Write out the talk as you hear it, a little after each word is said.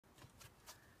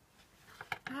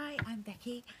I'm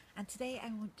Becky, and today I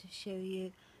want to show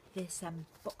you this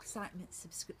Boxcitement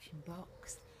subscription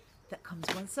box that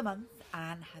comes once a month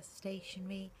and has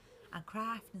stationery and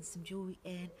craft and some jewellery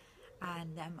in,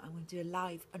 and I'm going to do a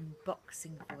live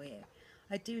unboxing for you.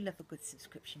 I do love a good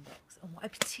subscription box, and what I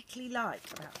particularly like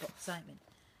about Boxcitement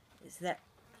is that,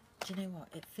 do you know what,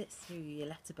 it fits through your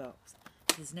letterbox.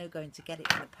 There's no going to get it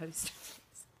in the post office.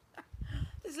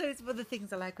 There's loads of other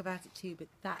things I like about it too, but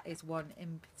that is one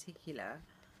in particular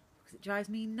because it drives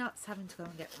me nuts having to go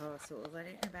and get parcels. I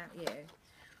don't know about you.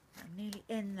 I'm nearly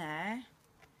in there.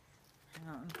 Hang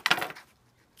on. I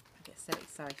get so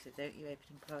excited, don't you,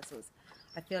 opening parcels?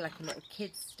 I feel like a little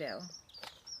kid still.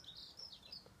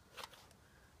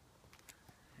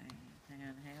 Hang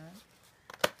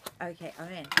on. Okay,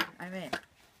 I'm in.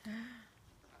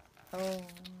 Oh,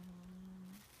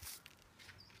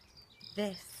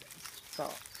 this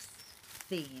box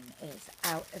theme is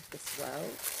out of this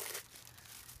world.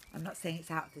 I'm not saying it's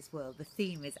out of this world. The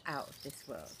theme is out of this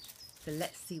world. So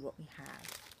let's see what we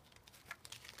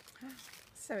have.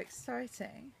 So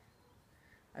exciting.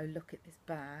 Oh, look at this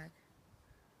bag.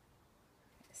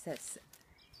 It says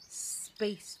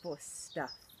space for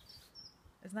stuff.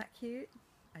 Isn't that cute?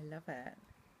 I love it.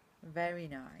 Very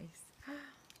nice.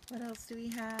 What else do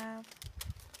we have?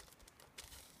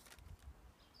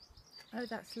 Oh,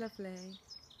 that's lovely.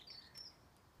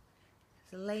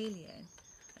 It's a alien.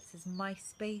 It says My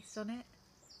Space on it.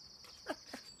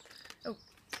 Oh,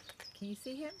 can you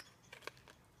see him?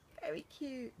 Very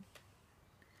cute.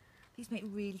 These make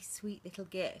really sweet little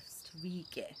gifts to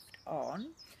re-gift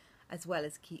on, as well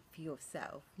as keep for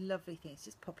yourself. Lovely things,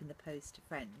 just pop in the post to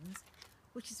friends,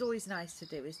 which is always nice to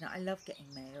do, isn't it? I love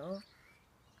getting mail.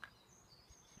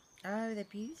 Oh, they're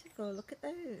beautiful. Look at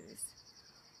those.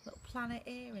 Little planet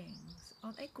earrings.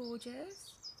 Aren't they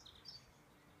gorgeous?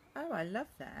 Oh, I love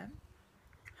them.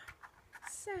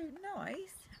 So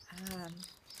nice.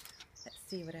 Let's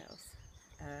see what else.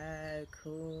 Oh,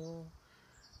 cool.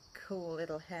 Cool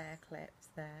little hair clips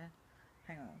there.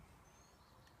 Hang on.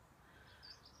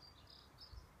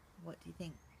 What do you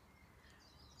think?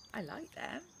 I like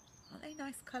them. Aren't they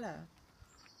nice colour?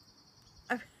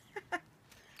 Oh.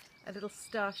 A little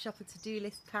Star Shopper to-do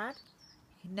list pad.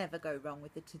 You can never go wrong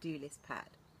with the to-do list pad.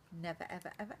 Never,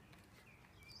 ever, ever.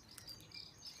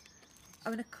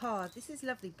 Oh, and a card. This is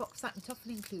lovely. Boxcitement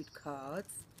often include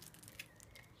cards.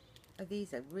 Oh,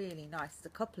 these are really nice. There's a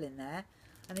couple in there.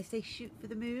 And they say shoot for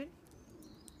the moon.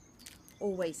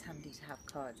 Always handy to have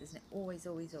cards, isn't it? Always,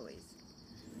 always, always.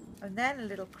 And then a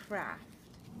little craft.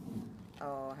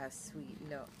 Oh, how sweet.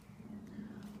 Look.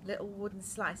 Little wooden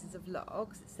slices of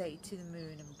logs that say to the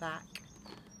moon and back,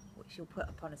 which you'll put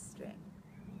up on a string.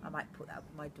 I might put that up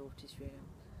in my daughter's room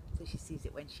so she sees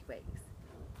it when she wakes.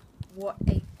 What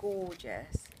a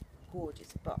gorgeous,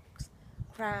 gorgeous box.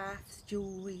 Crafts,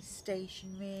 jewellery,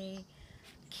 stationery,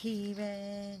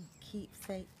 keyring,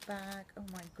 keepsake bag. Oh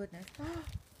my goodness.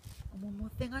 And one more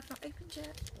thing I've not opened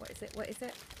yet. What is it? What is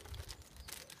it?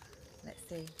 Let's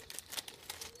see.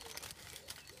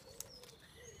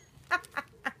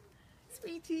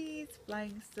 Sweeties,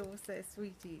 flying saucer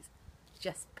sweeties.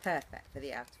 Just perfect for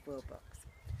the out of world box.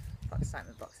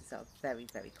 Boxcitement boxes are very,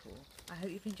 very cool. I hope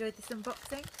you've enjoyed this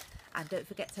unboxing, and don't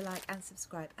forget to like and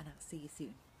subscribe, and I'll see you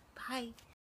soon. Bye.